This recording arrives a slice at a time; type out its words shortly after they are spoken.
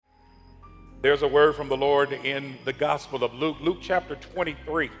There's a word from the Lord in the Gospel of Luke, Luke chapter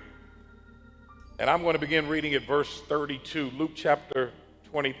 23. And I'm going to begin reading at verse 32. Luke chapter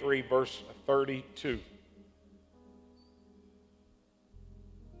 23, verse 32.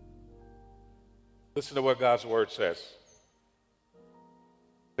 Listen to what God's word says.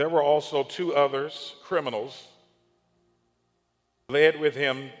 There were also two others, criminals, led with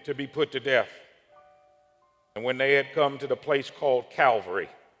him to be put to death. And when they had come to the place called Calvary,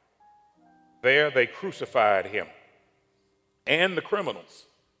 there they crucified him and the criminals,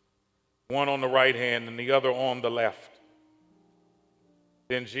 one on the right hand and the other on the left.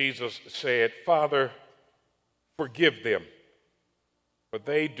 Then Jesus said, Father, forgive them, for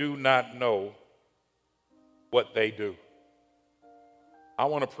they do not know what they do. I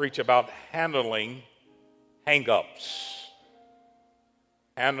want to preach about handling hang-ups.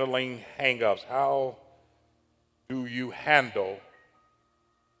 Handling hang-ups. How do you handle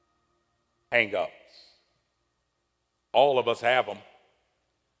hang-ups? All of us have them.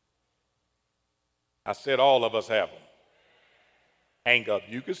 I said all of us have them. Hang-up.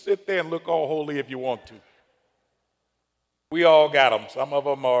 You can sit there and look all holy if you want to. We all got them. Some of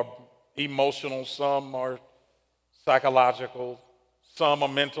them are emotional, some are psychological, some are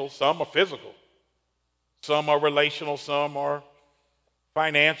mental, some are physical, some are relational, some are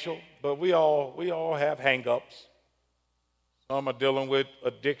financial, but we all have hang-ups. Some are dealing with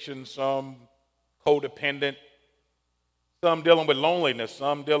addiction, some codependent, some dealing with loneliness,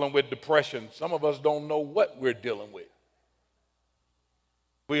 some dealing with depression. Some of us don't know what we're dealing with.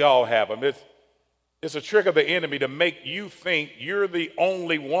 We all have them. It's a trick of the enemy to make you think you're the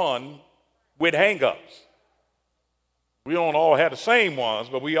only one with hang-ups. We don't all have the same ones,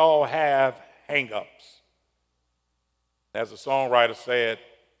 but we all have hang-ups. As the songwriter said,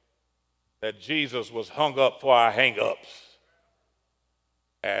 that Jesus was hung up for our hang-ups.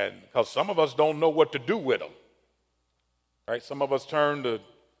 And because some of us don't know what to do with them, right? Some of us turn to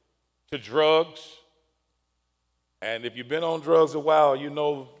drugs. And if you've been on drugs a while, you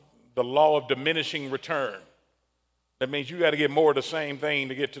know the law of diminishing return. That means you got to get more of the same thing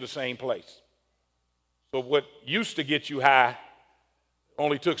to get to the same place. So what used to get you high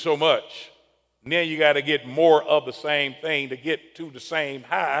only took so much. Now you got to get more of the same thing to get to the same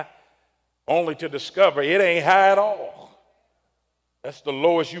high, only to discover it ain't high at all. That's the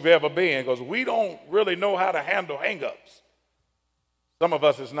lowest you've ever been, because we don't really know how to handle hang-ups. Some of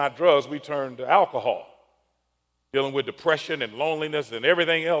us, it's not drugs, we turn to alcohol, dealing with depression and loneliness and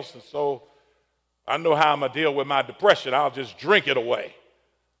everything else. And so I know how I'm going to deal with my depression. I'll just drink it away,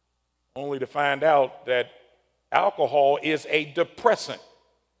 only to find out that alcohol is a depressant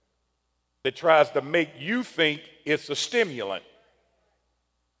that tries to make you think it's a stimulant.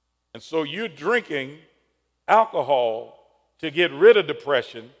 And so you're drinking alcohol to get rid of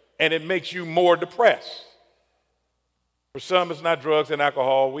depression, and it makes you more depressed. For some, it's not drugs and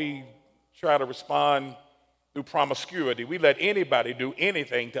alcohol. We try to respond through promiscuity. We let anybody do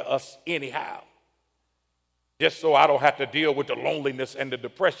anything to us anyhow, just so I don't have to deal with the loneliness and the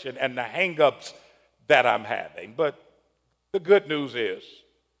depression and the hang-ups that I'm having. But the good news is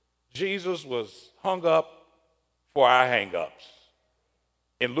Jesus was hung up for our hang-ups.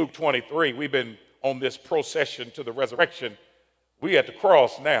 In Luke 23, we've been on this procession to the resurrection. We at the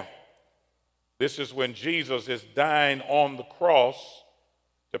cross now. This is when Jesus is dying on the cross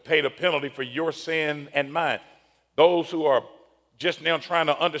to pay the penalty for your sin and mine. Those who are just now trying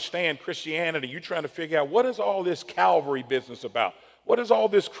to understand Christianity, you're trying to figure out, what is all this Calvary business about? What is all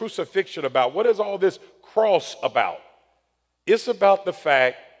this crucifixion about? What is all this cross about? It's about the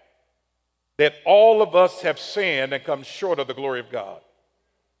fact that all of us have sinned and come short of the glory of God,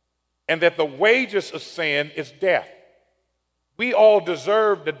 and that the wages of sin is death. We all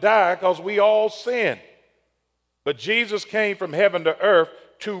deserve to die because we all sin. But Jesus came from heaven to earth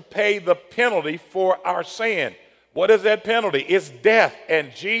to pay the penalty for our sin. What is that penalty? It's death.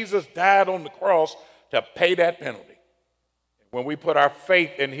 And Jesus died on the cross to pay that penalty. When we put our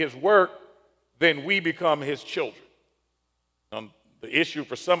faith in his work, then we become his children. The issue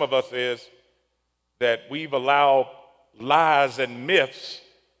for some of us is that we've allowed lies and myths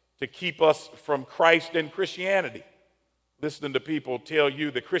to keep us from Christ and Christianity. Listening to people tell you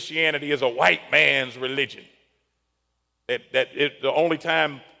that Christianity is a white man's religion. The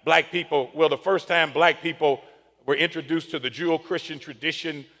first time black people were introduced to the Judeo-Christian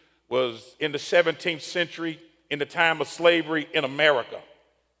tradition was in the 17th century, in the time of slavery in America.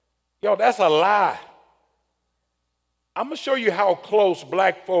 Yo, that's a lie. I'm going to show you how close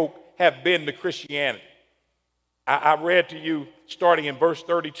black folk have been to Christianity. I read to you starting in verse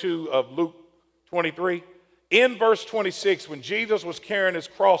 32 of Luke 23. In verse 26, when Jesus was carrying his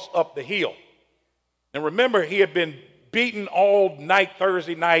cross up the hill, And remember, he had been beaten all night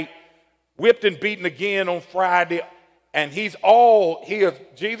Thursday night, whipped and beaten again on Friday. And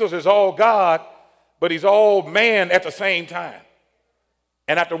Jesus is all God, but he's all man at the same time.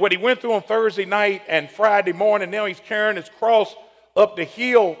 And after what he went through on Thursday night and Friday morning, now he's carrying his cross up the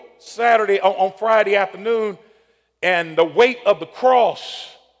hill on Friday afternoon. And the weight of the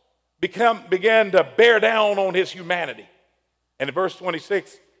cross began to bear down on his humanity. And in verse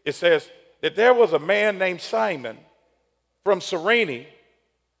 26, it says that there was a man named Simon from Cyrene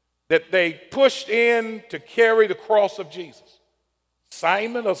that they pushed in to carry the cross of Jesus.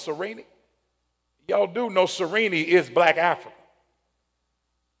 Simon of Cyrene. Y'all do know Cyrene is black Africa.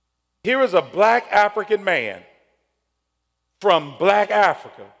 Here is a black African man from black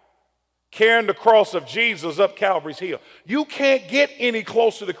Africa carrying the cross of Jesus up Calvary's hill. You can't get any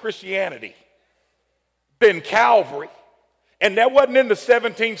closer to Christianity than Calvary. And that wasn't in the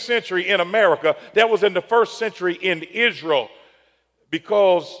 17th century in America. That was in the first century in Israel,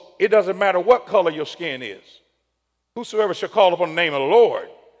 because it doesn't matter what color your skin is. Whosoever shall call upon the name of the Lord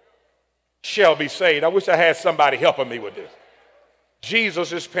shall be saved. I wish I had somebody helping me with this.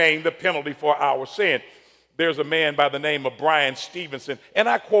 Jesus is paying the penalty for our sin. There's a man by the name of Bryan Stevenson, and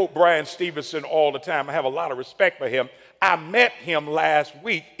I quote Bryan Stevenson all the time. I have a lot of respect for him. I met him last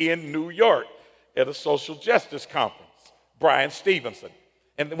week in New York at a social justice conference. Bryan Stevenson.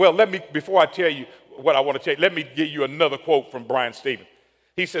 And well, before I tell you what I want to tell you, let me give you another quote from Bryan Stevenson.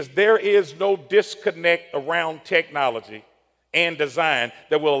 He says, there is no disconnect around technology and design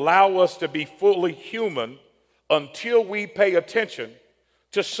that will allow us to be fully human until we pay attention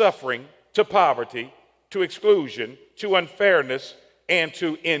to suffering, to poverty, to exclusion, to unfairness, and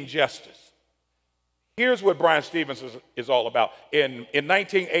to injustice. Here's what Bryan Stevenson is all about. In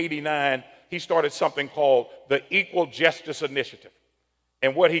 1989, he started something called the Equal Justice Initiative.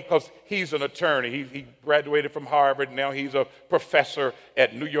 And because he's an attorney, he graduated from Harvard, now he's a professor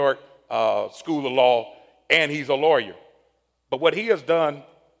at New York School of Law, and he's a lawyer. But what he has done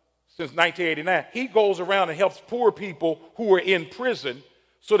since 1989, he goes around and helps poor people who are in prison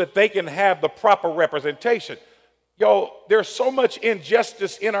so that they can have the proper representation. Y'all, there's so much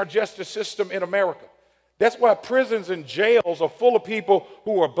injustice in our justice system in America. That's why prisons and jails are full of people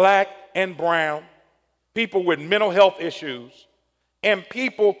who are black and brown, people with mental health issues, and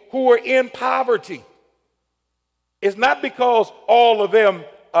people who are in poverty. It's not because all of them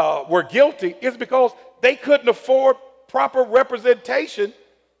were guilty. It's because they couldn't afford proper representation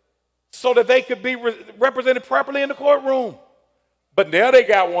so that they could be represented properly in the courtroom. But now they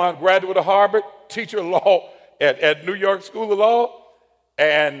got one, graduate of Harvard, teacher of law at New York School of Law,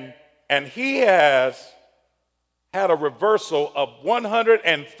 and he has had a reversal of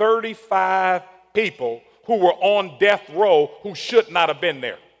 135 people who were on death row who should not have been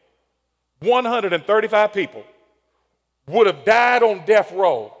there. 135 people would have died on death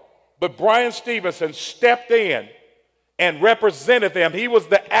row, but Bryan Stevenson stepped in and represented them. He was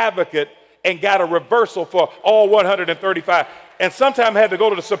the advocate and got a reversal for all 135, and sometimes had to go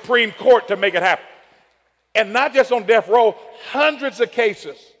to the Supreme Court to make it happen. And not just on death row, hundreds of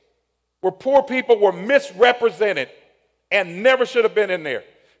cases where poor people were misrepresented and never should have been in there,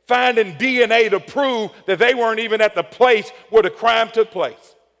 finding DNA to prove that they weren't even at the place where the crime took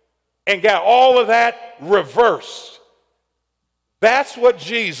place, and got all of that reversed. That's what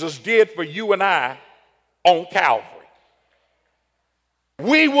Jesus did for you and I on Calvary.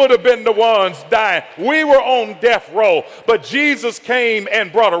 We would have been the ones dying. We were on death row, but Jesus came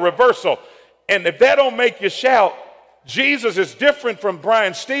and brought a reversal. And if that don't make you shout, Jesus is different from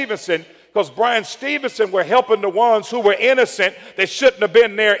Bryan Stevenson, because Bryan Stevenson were helping the ones who were innocent that shouldn't have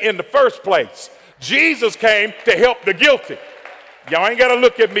been there in the first place. Jesus came to help the guilty. Y'all ain't got to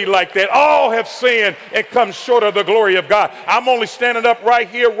look at me like that. All have sinned and come short of the glory of God. I'm only standing up right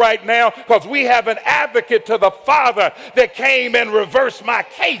here, right now, because we have an advocate to the Father that came and reversed my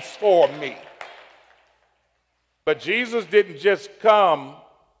case for me. But Jesus didn't just come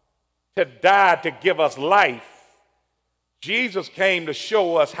to die to give us life. Jesus came to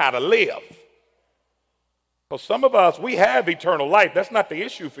show us how to live. For some of us, we have eternal life. That's not the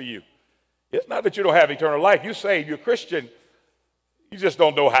issue for you. It's not that you don't have eternal life. You're saved, you're Christian. You just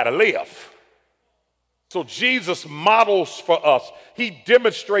don't know how to live. So Jesus models for us. He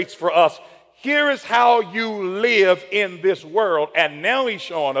demonstrates for us, here is how you live in this world. And now he's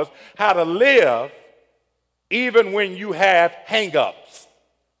showing us how to live even when you have hang-ups.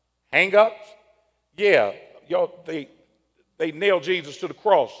 Hang-ups? Yeah, y'all, they nailed Jesus to the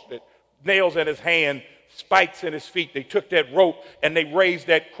cross. Nails in his hand, spikes in his feet. They took that rope and they raised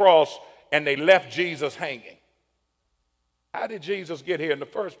that cross and they left Jesus hanging. How did Jesus get here in the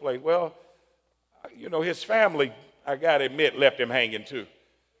first place? Well, his family, I got to admit, left him hanging too.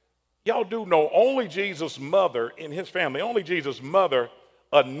 Y'all do know only Jesus' mother in his family, only Jesus' mother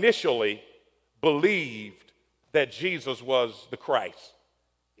initially believed that Jesus was the Christ.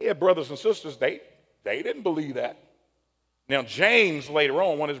 He had brothers and sisters, they didn't believe that. Now, James later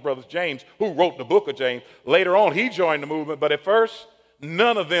on, one of his brothers, James, who wrote the book of James, later on he joined the movement, but at first,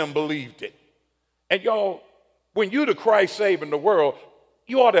 none of them believed it. And y'all, when you the Christ saving the world,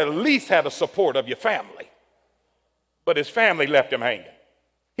 you ought to at least have the support of your family. But his family left him hanging.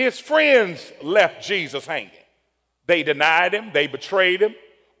 His friends left Jesus hanging. They denied him. They betrayed him.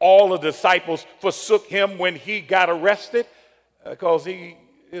 All the disciples forsook him when he got arrested because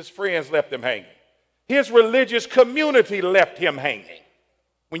his friends left him hanging. His religious community left him hanging.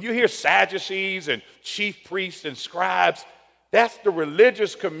 When you hear Sadducees and chief priests and scribes, that's the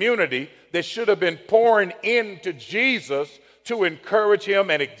religious community that should have been pouring into Jesus to encourage him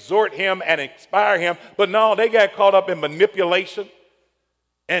and exhort him and inspire him. But no, they got caught up in manipulation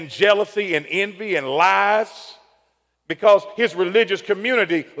and jealousy and envy and lies because his religious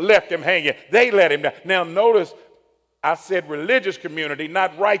community left him hanging. They let him down. Now notice, I said religious community,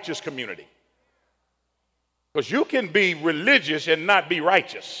 not righteous community. Because you can be religious and not be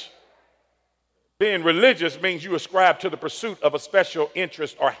righteous. Being religious means you ascribe to the pursuit of a special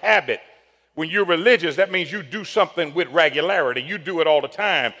interest or habit. When you're religious, that means you do something with regularity. You do it all the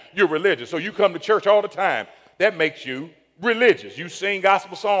time. You're religious. So you come to church all the time. That makes you religious. You sing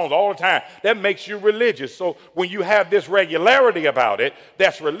gospel songs all the time. That makes you religious. So when you have this regularity about it,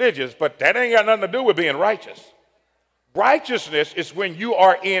 that's religious. But that ain't got nothing to do with being righteous. Righteousness is when you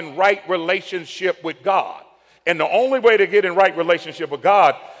are in right relationship with God. And the only way to get in right relationship with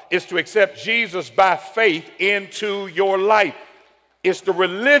God is to accept Jesus by faith into your life. It's the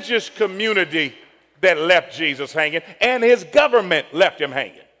religious community that left Jesus hanging, and his government left him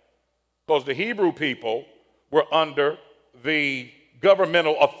hanging. Because the Hebrew people were under the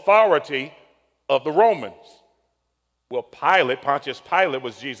governmental authority of the Romans. Well, Pontius Pilate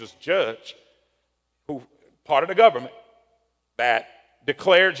was Jesus' judge, who part of the government that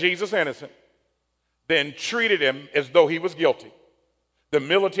declared Jesus innocent, then treated him as though he was guilty. The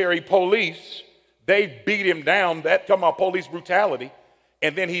military police, they beat him down. That talking about police brutality.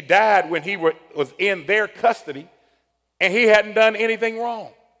 And then he died when he was in their custody, and he hadn't done anything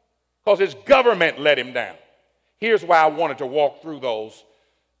wrong because his government let him down. Here's why I wanted to walk through those,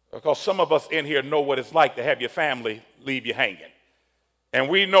 because some of us in here know what it's like to have your family leave you hanging. And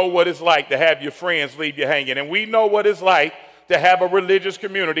we know what it's like to have your friends leave you hanging. And we know what it's like to have a religious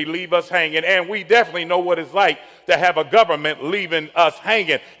community leave us hanging. And we definitely know what it's like to have a government leaving us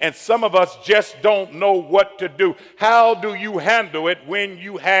hanging. And some of us just don't know what to do. How do you handle it when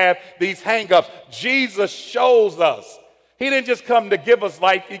you have these hang-ups? Jesus shows us. He didn't just come to give us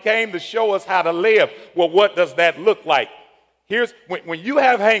life. He came to show us how to live. Well, what does that look like? Here's when you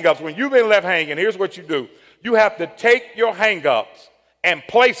have hang-ups, when you've been left hanging, here's what you do. You have to take your hang-ups and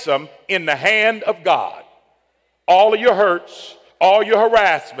place them in the hand of God. All of your hurts, all your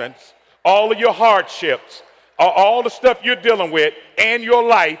harassments, all of your hardships, all the stuff you're dealing with and your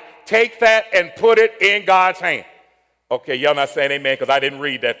life, take that and put it in God's hand. Okay, y'all not saying amen because I didn't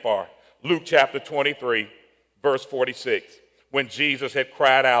read that far. Luke chapter 23, verse 46. When Jesus had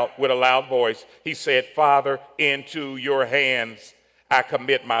cried out with a loud voice, he said, Father, into your hands I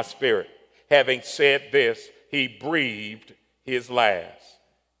commit my spirit. Having said this, he breathed his last.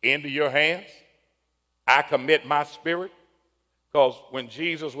 Into your hands I commit my spirit. Because when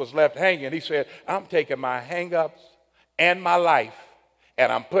Jesus was left hanging, he said, I'm taking my hang-ups and my life, and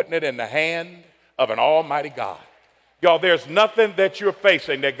I'm putting it in the hand of an almighty God. Y'all, there's nothing that you're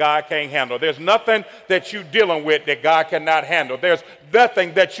facing that God can't handle. There's nothing that you're dealing with that God cannot handle. There's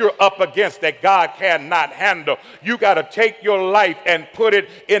nothing that you're up against that God cannot handle. You got to take your life and put it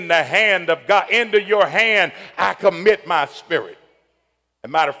in the hand of God. Into your hand, I commit my spirit. As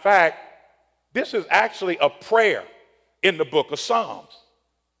a matter of fact, this is actually a prayer in the book of Psalms.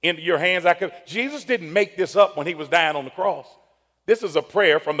 Into your hands I commit. Jesus didn't make this up when he was dying on the cross. This is a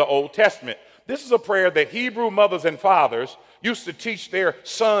prayer from the Old Testament. This is a prayer that Hebrew mothers and fathers used to teach their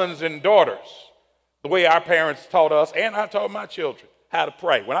sons and daughters, the way our parents taught us, and I taught my children how to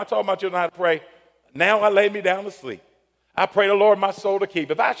pray. When I taught my children how to pray, now I lay me down to sleep. I pray the Lord my soul to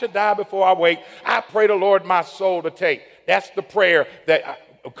keep. If I should die before I wake, I pray the Lord my soul to take. That's the prayer that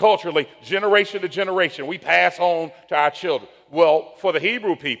culturally, generation to generation, we pass on to our children. Well, for the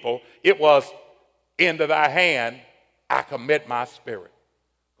Hebrew people, it was, into thy hand I commit my spirit.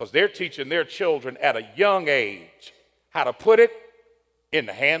 Because they're teaching their children at a young age how to put it in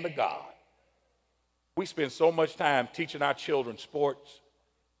the hand of God. We spend so much time teaching our children sports,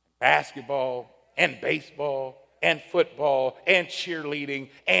 basketball, and baseball and football and cheerleading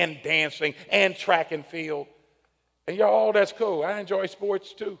and dancing and track and field. And y'all, all that's cool. I enjoy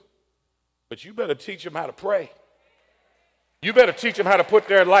sports too. But you better teach them how to pray. You better teach them how to put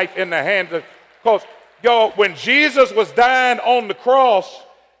their life in the hands of, because, y'all, when Jesus was dying on the cross,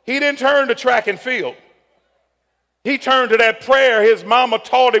 he didn't turn to track and field. He turned to that prayer his mama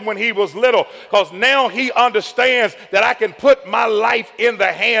taught him when he was little, because now he understands that I can put my life in the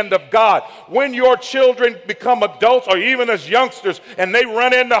hand of God. When your children become adults or even as youngsters and they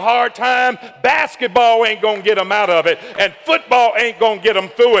run into hard time, basketball ain't going to get them out of it and football ain't going to get them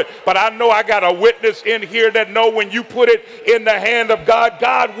through it. But I know I got a witness in here that know when you put it in the hand of God,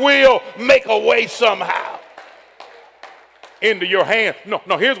 God will make a way somehow into your hand.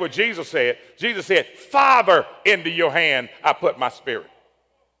 No, here's what Jesus said. Jesus said, Father, into your hand I put my spirit.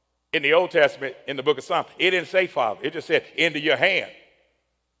 In the Old Testament, in the book of Psalms, it didn't say Father. It just said, into your hand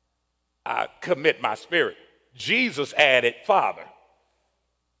I commit my spirit. Jesus added Father,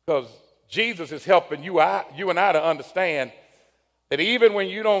 because Jesus is helping you and I to understand that even when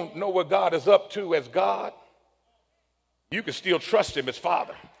you don't know what God is up to as God, you can still trust him as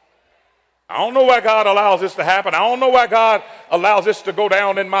Father. I don't know why God allows this to happen. I don't know why God allows this to go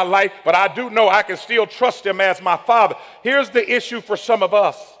down in my life, but I do know I can still trust him as my Father. Here's the issue for some of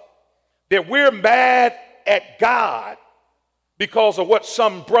us, that we're mad at God because of what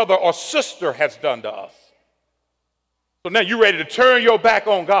some brother or sister has done to us. So now you're ready to turn your back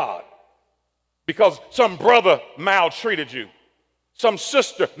on God because some brother maltreated you, some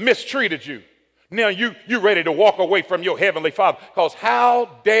sister mistreated you. Now you're ready to walk away from your heavenly Father, because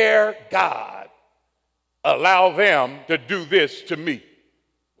how dare God allow them to do this to me?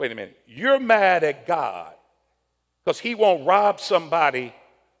 Wait a minute. You're mad at God because he won't rob somebody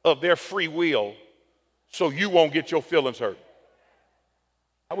of their free will so you won't get your feelings hurt.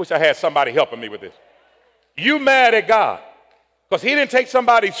 I wish I had somebody helping me with this. You mad at God because he didn't take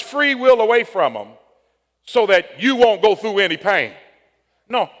somebody's free will away from them so that you won't go through any pain.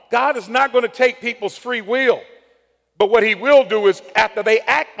 No, God is not going to take people's free will. But what he will do is after they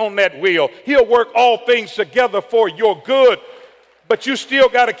act on that will, he'll work all things together for your good. But you still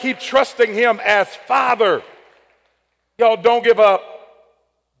got to keep trusting him as Father. Y'all, don't give up.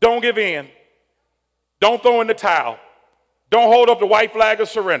 Don't give in. Don't throw in the towel. Don't hold up the white flag of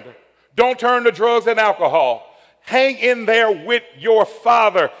surrender. Don't turn to drugs and alcohol. Hang in there with your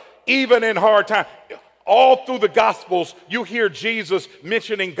Father, even in hard times. All through the Gospels, you hear Jesus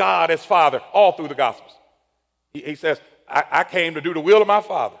mentioning God as Father, all through the Gospels. He says, I came to do the will of my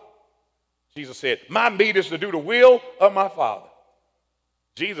Father. Jesus said, my meat is to do the will of my Father.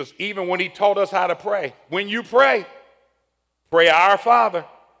 Jesus, even when he taught us how to pray, when you pray our Father.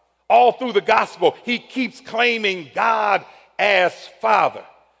 All through the Gospel, he keeps claiming God as Father.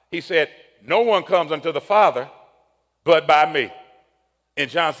 He said, no one comes unto the Father but by me. In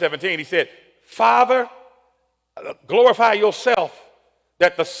John 17, he said, Father, glorify yourself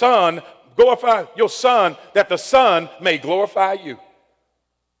that the Son, glorify your Son that the Son may glorify you.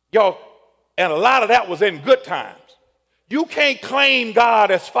 Y'all, and a lot of that was in good times. You can't claim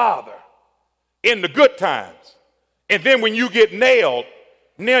God as Father in the good times. And then when you get nailed,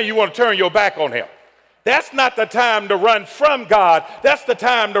 now you want to turn your back on him. That's not the time to run from God. That's the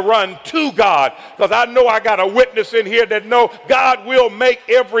time to run to God. Because I know I got a witness in here that know God will make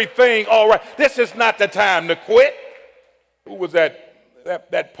everything all right. This is not the time to quit. Who was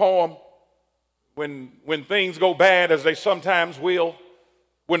that poem? When things go bad, as they sometimes will,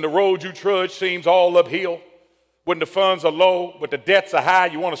 when the road you trudge seems all uphill, when the funds are low but the debts are high,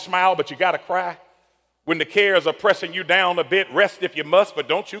 you want to smile but you got to cry. When the cares are pressing you down a bit, rest if you must, but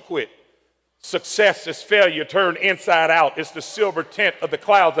don't you quit. Success is failure turned inside out. It's the silver tint of the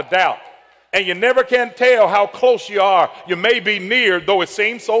clouds of doubt. And you never can tell how close you are. You may be near, though it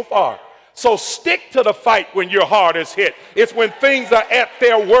seems so far. So stick to the fight when your heart is hit. It's when things are at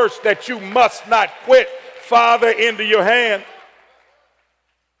their worst that you must not quit. Father, into your hand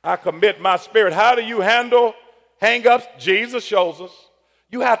I commit my spirit. How do you handle hang-ups? Jesus shows us.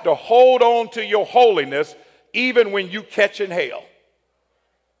 You have to hold on to your holiness even when you catching hell.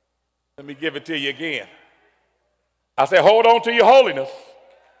 Let me give it to you again. I say, hold on to your holiness,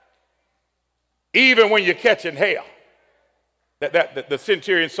 even when you're catching hell. The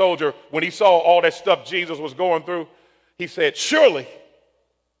centurion soldier, when he saw all that stuff Jesus was going through, he said, surely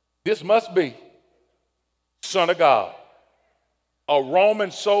this must be Son of God. A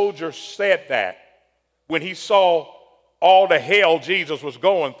Roman soldier said that when he saw all the hell Jesus was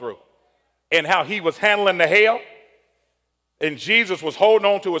going through and how he was handling the hell. And Jesus was holding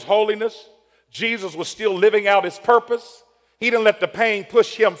on to his holiness. Jesus was still living out his purpose. He didn't let the pain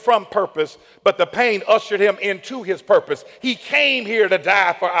push him from purpose, but the pain ushered him into his purpose. He came here to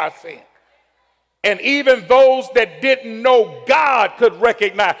die for our sin. And even those that didn't know God could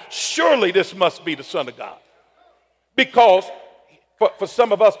recognize, surely this must be the Son of God. Because for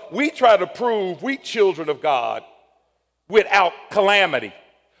some of us, we try to prove we children of God without calamity.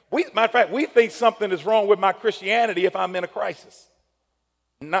 Matter of fact, we think something is wrong with my Christianity if I'm in a crisis.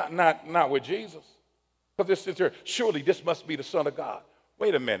 Not with Jesus. Because this is here, surely this must be the Son of God.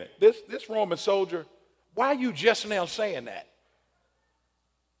 Wait a minute. This Roman soldier, why are you just now saying that?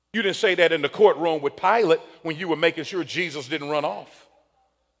 You didn't say that in the courtroom with Pilate when you were making sure Jesus didn't run off.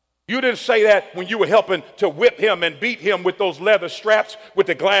 You didn't say that when you were helping to whip him and beat him with those leather straps with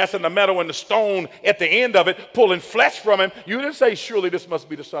the glass and the metal and the stone at the end of it, pulling flesh from him. You didn't say, surely this must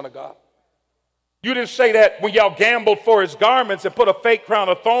be the Son of God. You didn't say that when y'all gambled for his garments and put a fake crown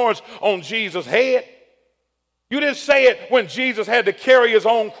of thorns on Jesus' head. You didn't say it when Jesus had to carry his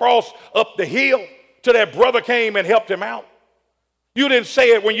own cross up the hill till that brother came and helped him out. You didn't say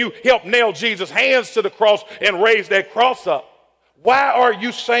it when you helped nail Jesus' hands to the cross and raise that cross up. Why are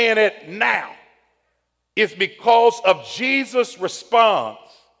you saying it now? It's because of Jesus' response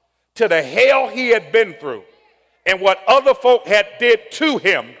to the hell he had been through and what other folk had did to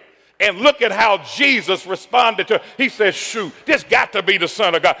him. And look at how Jesus responded to it. He says, shoot, this got to be the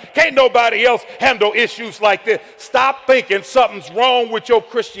Son of God. Can't nobody else handle issues like this. Stop thinking something's wrong with your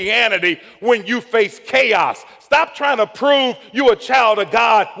Christianity when you face chaos. Stop trying to prove you're a child of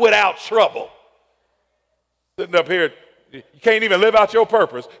God without trouble. Sitting up here, you can't even live out your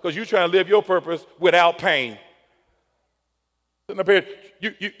purpose because you're trying to live your purpose without pain. Sitting up here,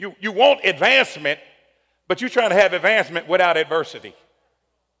 you want advancement, but you're trying to have advancement without adversity.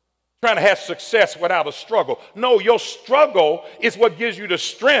 Trying to have success without a struggle. No, your struggle is what gives you the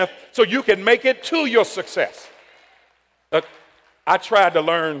strength so you can make it to your success. I tried to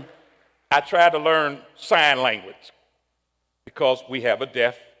learn sign language because we have a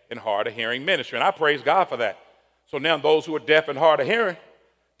deaf and hard of hearing ministry, and I praise God for that. So now those who are deaf and hard of hearing,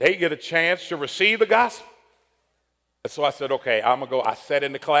 they get a chance to receive the gospel. And so I said, okay, I'm gonna go. I sat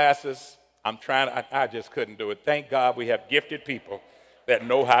in the classes. I just couldn't do it. Thank God we have gifted people that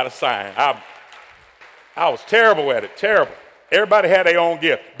know how to sign. I was terrible at it, terrible. Everybody had their own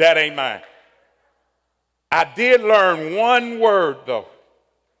gift. That ain't mine. I did learn one word, though,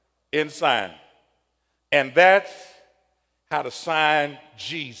 in sign, and that's how to sign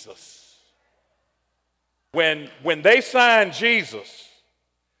Jesus. When they sign Jesus,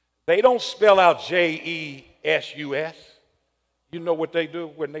 they don't spell out Jesus. You know what they do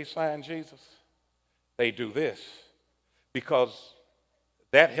when they sign Jesus? They do this, because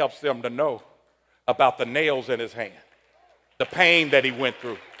that helps them to know about the nails in his hand, the pain that he went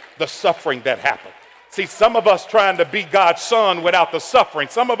through, the suffering that happened. See, some of us trying to be God's son without the suffering.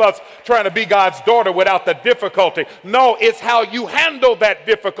 Some of us trying to be God's daughter without the difficulty. No, it's how you handle that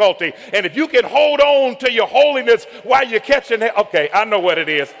difficulty. And if you can hold on to your holiness while you're catching it, okay, I know what it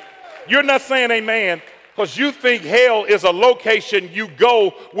is. You're not saying amen because you think hell is a location you go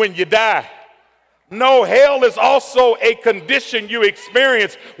when you die. No, hell is also a condition you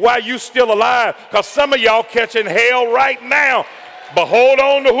experience while you're still alive, because some of y'all catching hell right now. But hold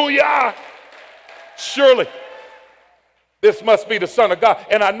on to who you are. Surely, this must be the Son of God.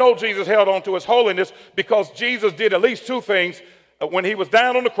 And I know Jesus held on to his holiness because Jesus did at least two things. When he was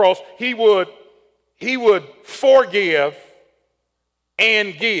down on the cross, he would forgive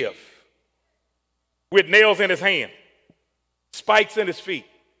and give with nails in his hand, spikes in his feet.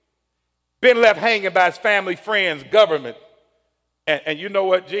 Been left hanging by his family, friends, government. And you know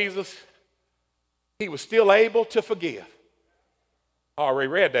what, Jesus? He was still able to forgive. I already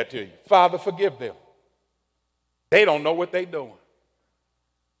read that to you. Father, forgive them. They don't know what they're doing.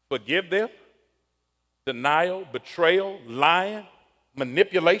 Forgive them. Denial, betrayal, lying,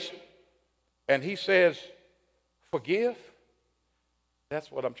 manipulation. And he says, forgive.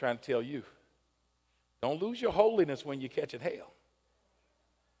 That's what I'm trying to tell you. Don't lose your holiness when you catch it hell.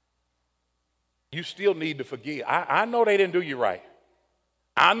 You still need to forgive. I know they didn't do you right.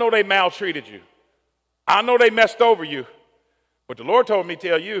 I know they maltreated you. I know they messed over you. But the Lord told me to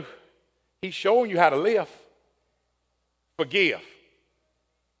tell you, he's showing you how to live. Forgive.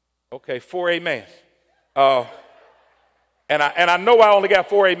 Okay, 4 amens. And I know I only got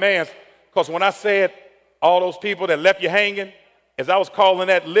 4 amens because when I said all those people that left you hanging, as I was calling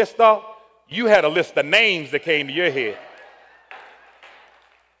that list off, you had a list of names that came to your head.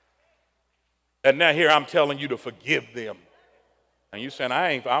 And now here I'm telling you to forgive them. And you saying,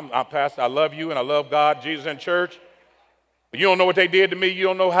 I'm pastor, I love you and I love God, Jesus and church. But you don't know what they did to me. You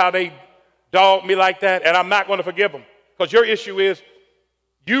don't know how they dogged me like that. And I'm not going to forgive them Because your issue is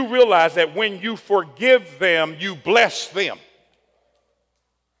you realize that when you forgive them, you bless them.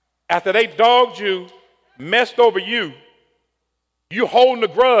 After they dogged you, messed over you, you holding a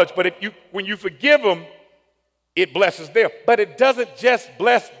grudge, but when you forgive them, it blesses them. But it doesn't just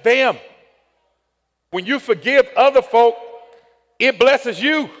bless them. When you forgive other folk, it blesses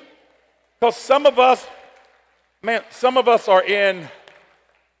you. Because some of us are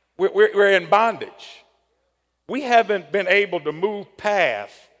we're in bondage. We haven't been able to move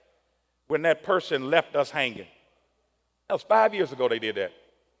past when that person left us hanging. That was 5 years ago they did that.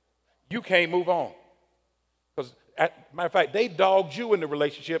 You can't move on. Because, matter of fact, they dogged you in the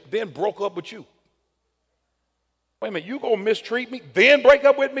relationship, then broke up with you. Wait a minute, you gonna mistreat me, then break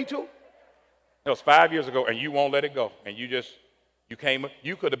up with me too? That was 5 years ago, and you won't let it go. And you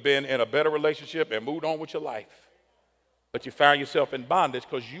could have been in a better relationship and moved on with your life. But you found yourself in bondage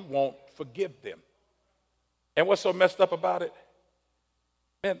because you won't forgive them. And what's so messed up about it?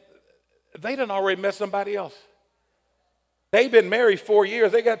 Man, they done already met somebody else. They've been married 4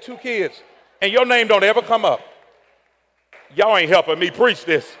 years. They got 2 kids. And your name don't ever come up. Y'all ain't helping me preach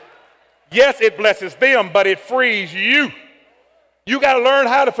this. Yes, it blesses them, but it frees you. You got to learn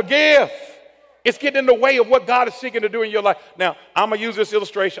how to forgive. It's getting in the way of what God is seeking to do in your life. Now, I'm going to use this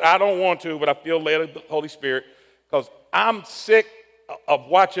illustration. I don't want to, but I feel led of the Holy Spirit because I'm sick of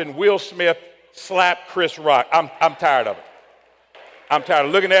watching Will Smith slap Chris Rock. I'm tired of it. I'm tired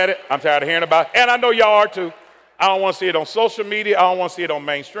of looking at it. I'm tired of hearing about it. And I know y'all are too. I don't want to see it on social media. I don't want to see it on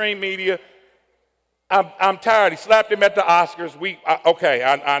mainstream media. I'm tired. He slapped him at the Oscars.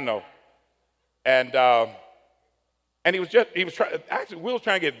 I know. And Will was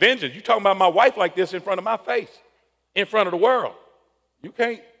trying to get vengeance. You talking about my wife like this in front of my face, in front of the world. You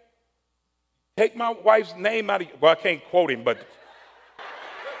can't take my wife's name out of, well, I can't quote him, but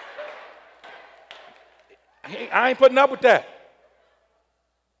I ain't putting up with that.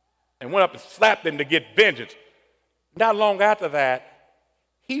 And went up and slapped him to get vengeance. Not long after that,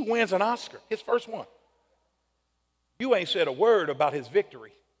 he wins an Oscar, his first one. You ain't said a word about his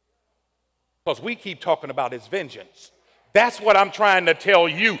victory because we keep talking about his vengeance. That's what I'm trying to tell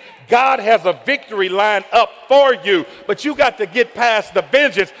you. God has a victory lined up for you, but you got to get past the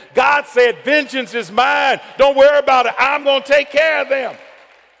vengeance. God said, vengeance is mine. Don't worry about it. I'm going to take care of them.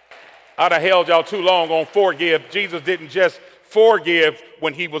 I'd have held y'all too long on forgive. Jesus didn't just forgive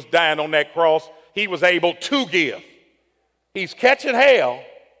when he was dying on that cross. He was able to give. He's catching hell.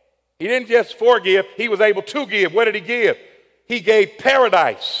 He didn't just forgive. He was able to give. What did he give? He gave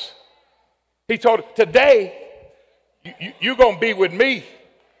paradise. He told today, you're going to be with me.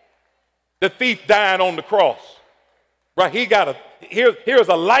 The thief dying on the cross. Right? Here's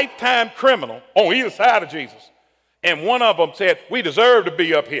a lifetime criminal on either side of Jesus. And one of them said, we deserve to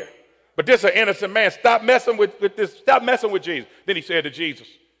be up here. But this is an innocent man. Stop messing with this. Stop messing with Jesus. Then he said to Jesus,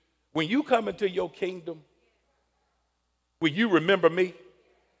 when you come into your kingdom, will you remember me?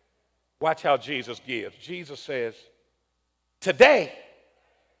 Watch how Jesus gives. Jesus says, today,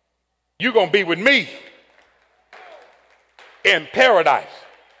 you're going to be with me in paradise.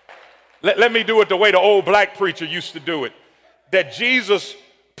 Let me do it the way the old black preacher used to do it. That Jesus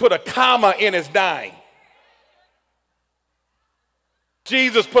put a comma in his dying.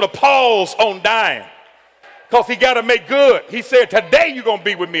 Jesus put a pause on dying because he got to make good. He said, today you're going to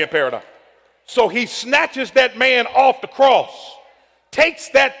be with me in paradise. So he snatches that man off the cross, takes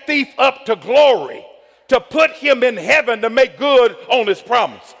that thief up to glory to put him in heaven to make good on his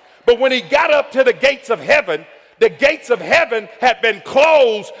promise. But when he got up to the gates of heaven had been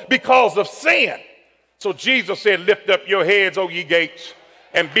closed because of sin. So Jesus said, lift up your heads, O ye gates,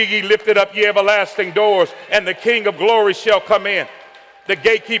 and be ye lifted up, ye everlasting doors, and the King of glory shall come in. The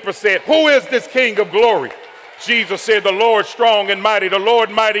gatekeeper said, who is this King of glory? Jesus said, the Lord strong and mighty, the Lord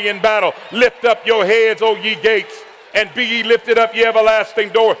mighty in battle. Lift up your heads, O ye gates, and be ye lifted up, ye everlasting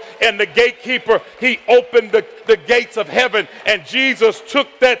door. And the gatekeeper, he opened the gates of heaven, and Jesus took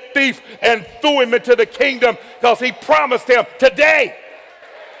that thief and threw him into the kingdom because he promised him, today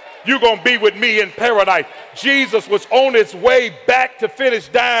you're going to be with me in paradise. Jesus was on his way back to finish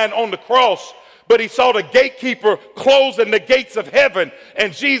dying on the cross, but he saw the gatekeeper closing the gates of heaven,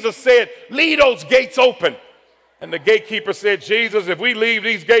 and Jesus said, leave those gates open. And the gatekeeper said, Jesus, if we leave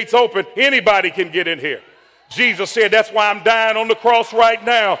these gates open, anybody can get in here. Jesus said, that's why I'm dying on the cross right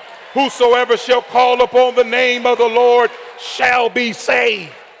now. Whosoever shall call upon the name of the Lord shall be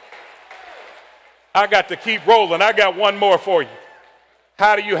saved. I got to keep rolling. I got one more for you.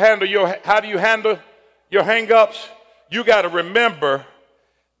 How do you handle your hang-ups? You got to remember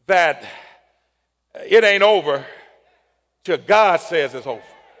that it ain't over till God says it's over.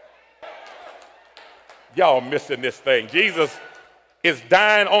 Y'all missing this thing. Jesus is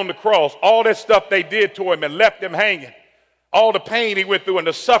dying on the cross. All that stuff they did to him and left him hanging. All the pain he went through and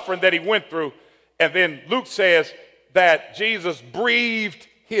the suffering that he went through. And then Luke says that Jesus breathed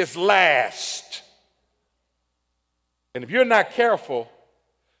his last. And if you're not careful,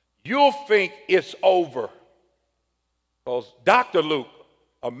 you'll think it's over. Because Dr. Luke,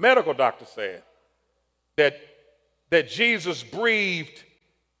 a medical doctor, said that Jesus breathed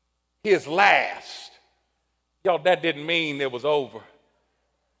his last. Y'all, that didn't mean it was over.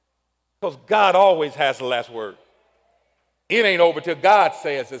 Because God always has the last word. It ain't over till God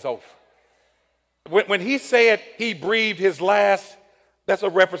says it's over. When he said he breathed his last, that's a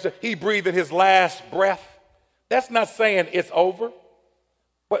reference to he breathed his last breath. That's not saying it's over.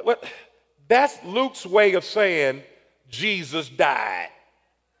 That's Luke's way of saying Jesus died.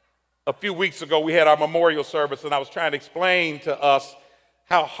 A few weeks ago, we had our memorial service, and I was trying to explain to us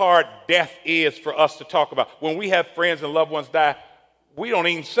how hard death is for us to talk about. When we have friends and loved ones die, we don't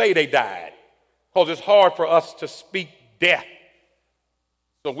even say they died because it's hard for us to speak death.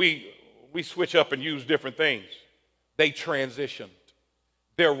 So we switch up and use different things. They transitioned.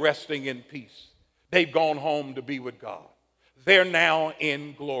 They're resting in peace. They've gone home to be with God. They're now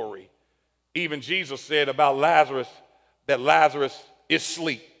in glory. Even Jesus said about Lazarus that Lazarus is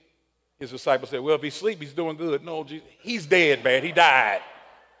asleep. His disciples said, well, if he's asleep, he's doing good. No, Jesus, he's dead, man. He died.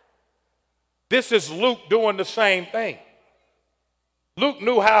 This is Luke doing the same thing. Luke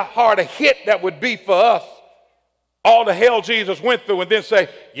knew how hard a hit that would be for us. All the hell Jesus went through and then say,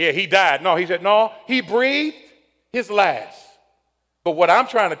 yeah, he died. No, he said, no, he breathed his last. But what I'm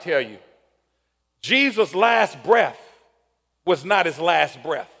trying to tell you, Jesus' last breath was not his last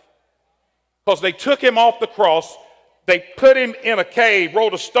breath. Because they took him off the cross, they put him in a cave,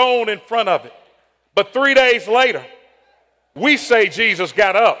 rolled a stone in front of it. But 3 days later, we say Jesus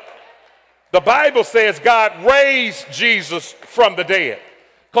got up. The Bible says God raised Jesus from the dead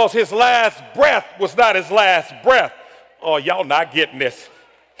because his last breath was not his last breath. Oh, y'all not getting this.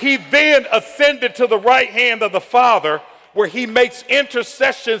 He then ascended to the right hand of the Father where he makes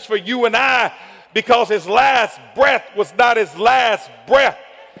intercessions for you and I because his last breath was not his last breath.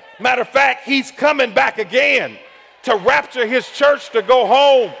 Matter of fact, he's coming back again to rapture his church to go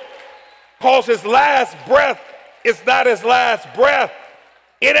home because his last breath is not his last breath.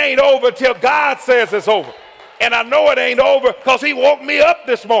 It ain't over till God says it's over. And I know it ain't over because he woke me up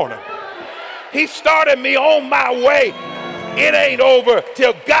this morning. He started me on my way. It ain't over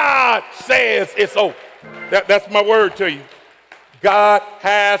till God says it's over. That's my word to you. God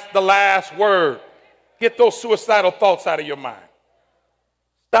has the last word. Get those suicidal thoughts out of your mind.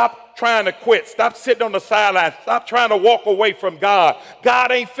 Stop trying to quit. Stop sitting on the sidelines. Stop trying to walk away from God.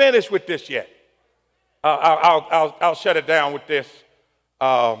 God ain't finished with this yet. I'll shut it down with this.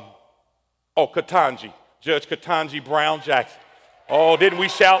 Ketanji, Judge Ketanji Brown Jackson. Oh, didn't we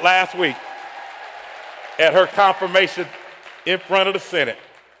shout last week at her confirmation in front of the Senate?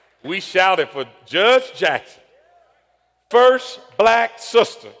 We shouted for Judge Jackson, first black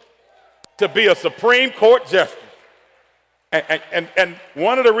sister to be a Supreme Court justice. And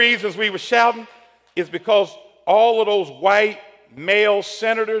one of the reasons we were shouting is because all of those white male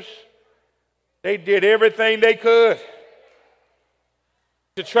senators, they did everything they could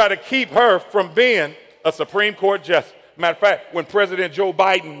to try to keep her from being a Supreme Court justice. Matter of fact, when President Joe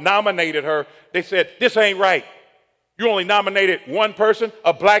Biden nominated her, they said, this ain't right. You only nominated one person,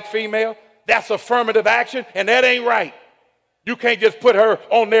 a black female. That's affirmative action, and that ain't right. You can't just put her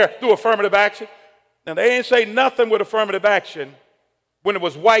on there through affirmative action. Now, they ain't say nothing with affirmative action when it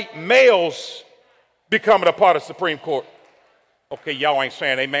was white males becoming a part of the Supreme Court. Okay, y'all ain't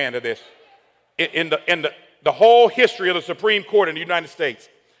saying amen to this. In the whole history of the Supreme Court in the United States,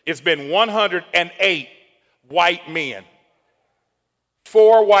 it's been 108 white men,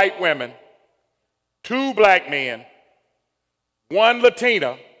 4 white women, 2 black men, 1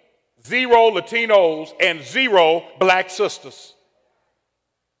 Latina, 0 Latinos, and 0 black sisters.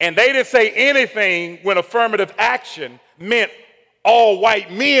 And they didn't say anything when affirmative action meant all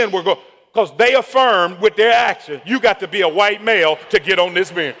white men were going, because they affirmed with their action, you got to be a white male to get on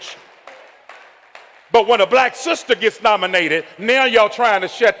this bench. But when a black sister gets nominated, now y'all trying to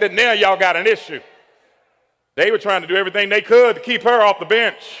shut that, now y'all got an issue. They were trying to do everything they could to keep her off the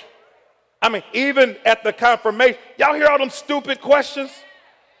bench. I mean, even at the confirmation, y'all hear all them stupid questions?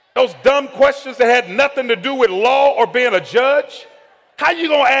 Those dumb questions that had nothing to do with law or being a judge? How you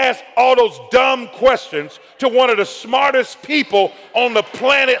gonna ask all those dumb questions to one of the smartest people on the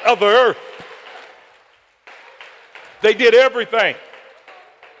planet of the earth? They did everything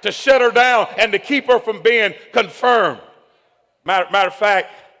to shut her down and to keep her from being confirmed. Matter of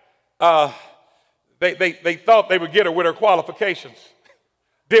fact, They thought they would get her with her qualifications.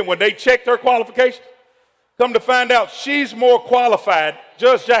 Then when they checked her qualifications, come to find out she's more qualified,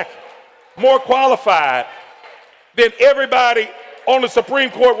 Judge Jackie, more qualified than everybody on the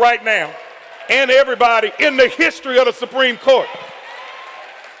Supreme Court right now and everybody in the history of the Supreme Court.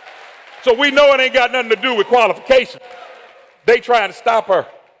 So we know it ain't got nothing to do with qualifications. They trying to stop her,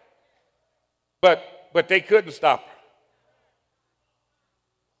 but they couldn't stop her.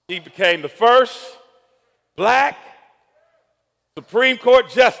 She became the first black Supreme Court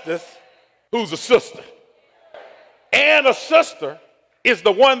justice who's a sister. And a sister is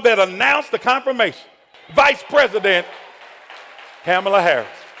the one that announced the confirmation. Vice President Kamala Harris.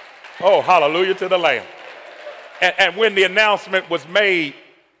 Oh, hallelujah to the Lamb. And when the announcement was made,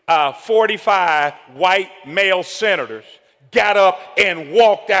 45 white male senators got up and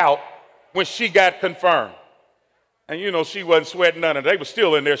walked out when she got confirmed. And you know, she wasn't sweating none of it. They were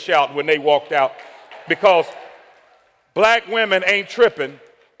still in there shouting when they walked out, because black women ain't tripping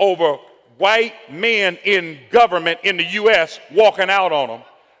over white men in government in the U.S. walking out on them,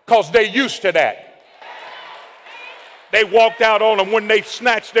 because they used to that. They walked out on them when they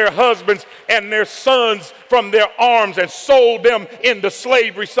snatched their husbands and their sons from their arms and sold them into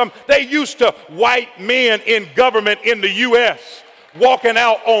slavery. They used to white men in government in the U.S. walking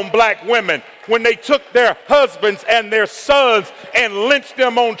out on black women when they took their husbands and their sons and lynched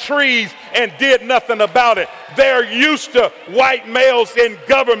them on trees and did nothing about it. They're used to white males in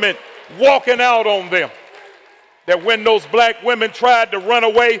government walking out on them. That when those black women tried to run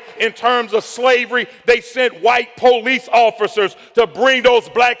away in terms of slavery, they sent white police officers to bring those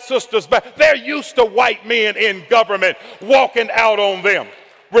black sisters back. They're used to white men in government walking out on them.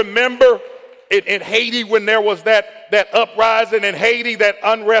 Remember in Haiti when there was that uprising in Haiti, that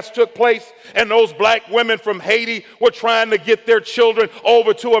unrest took place, and those black women from Haiti were trying to get their children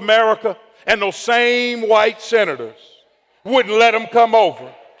over to America, and those same white senators wouldn't let them come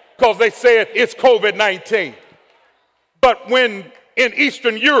over because they said it's COVID-19. But when in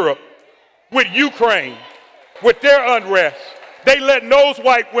Eastern Europe, with Ukraine, with their unrest, they let those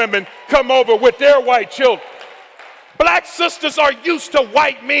white women come over with their white children. Black sisters are used to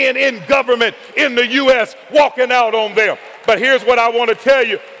white men in government in the U.S. walking out on them. But here's what I want to tell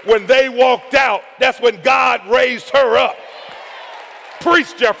you. When they walked out, that's when God raised her up.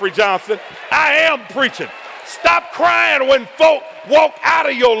 Preach, Jeffrey Johnson. I am preaching. Stop crying when folk walk out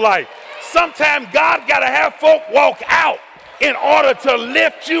of your life. Sometimes God got to have folk walk out in order to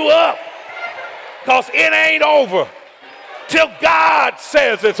lift you up, because it ain't over till God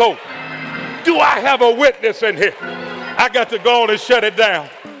says it's over. Do I have a witness in here? I got to go on and shut it down.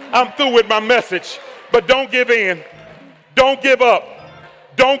 I'm through with my message, but don't give in. Don't give up.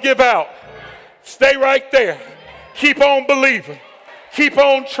 Don't give out. Stay right there. Keep on believing. Keep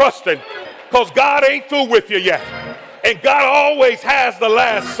on trusting, because God ain't through with you yet. And God always has the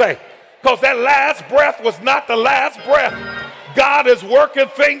last say. Because that last breath was not the last breath. God is working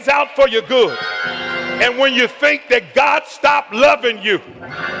things out for your good. And when you think that God stopped loving you,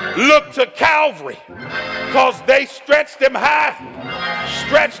 look to Calvary. Because they stretched him high,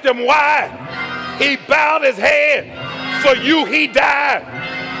 stretched him wide. He bowed his head. For you, he died.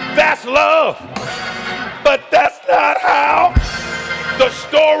 That's love. But that's not how the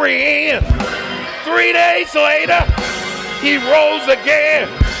story ends. 3 days later, he rose again.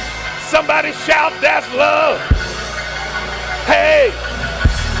 Somebody shout, that's love. Hey,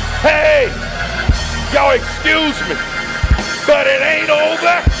 y'all excuse me, but it ain't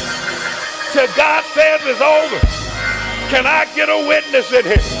over till God says it's over. Can I get a witness in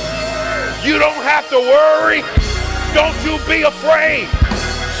here? You don't have to worry. Don't you be afraid.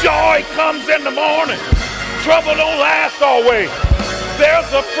 Joy comes in the morning. Trouble don't last always. There's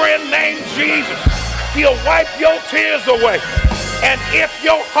a friend named Jesus. He'll wipe your tears away. And if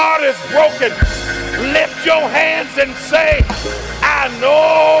your heart is broken, lift your hands and say, I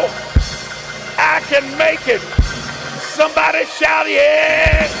know I can make it. Somebody shout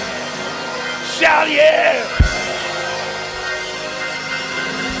yes. Shout yes.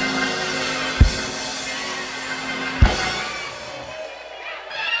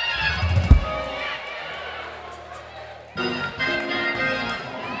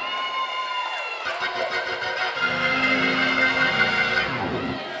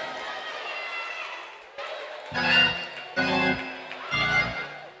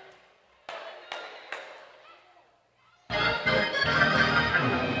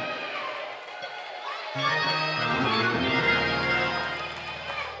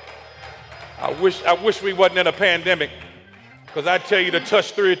 I wish we wasn't in a pandemic, because I tell you to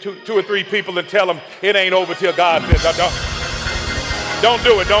touch two or three people and tell them it ain't over till God says, don't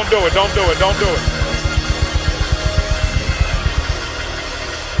do it, don't do it, don't do it, don't do it.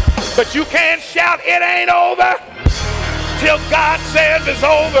 But you can't shout, it ain't over, till God says it's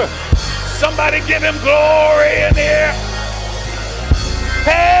over. Somebody give him glory in here.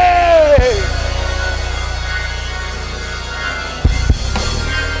 Hey!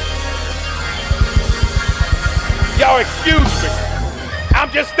 Y'all excuse me. I'm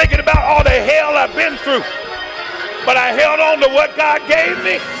just thinking about all the hell I've been through. But I held on to what God gave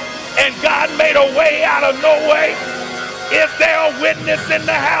me, and God made a way out of no way. Is there a witness in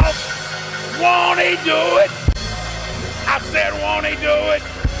the house? Won't he do it? I said, won't he do it?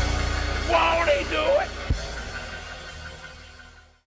 Won't he do it?